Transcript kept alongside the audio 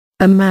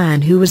A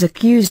man who was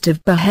accused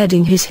of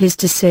beheading his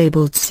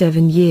disabled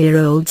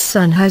 7-year-old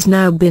son has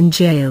now been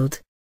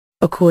jailed.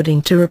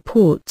 According to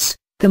reports,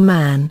 the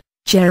man,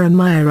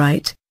 Jeremiah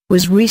Wright,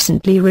 was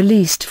recently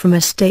released from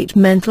a state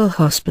mental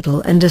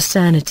hospital and a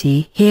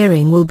sanity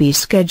hearing will be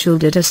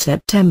scheduled at a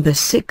September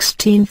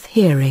 16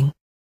 hearing.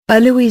 A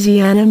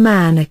Louisiana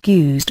man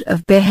accused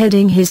of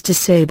beheading his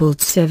disabled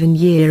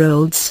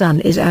 7-year-old son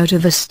is out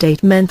of a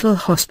state mental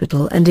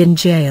hospital and in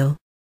jail.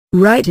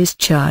 Wright is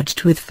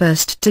charged with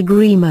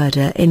first-degree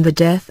murder in the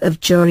death of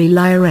Jory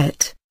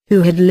Lyrette,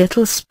 who had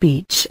little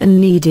speech and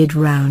needed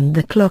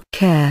round-the-clock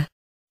care.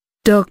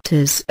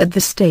 Doctors at the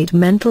state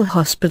mental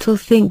hospital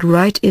think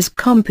Wright is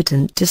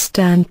competent to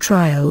stand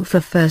trial for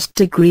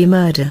first-degree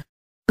murder.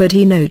 But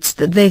he notes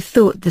that they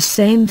thought the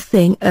same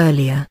thing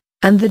earlier,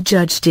 and the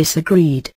judge disagreed.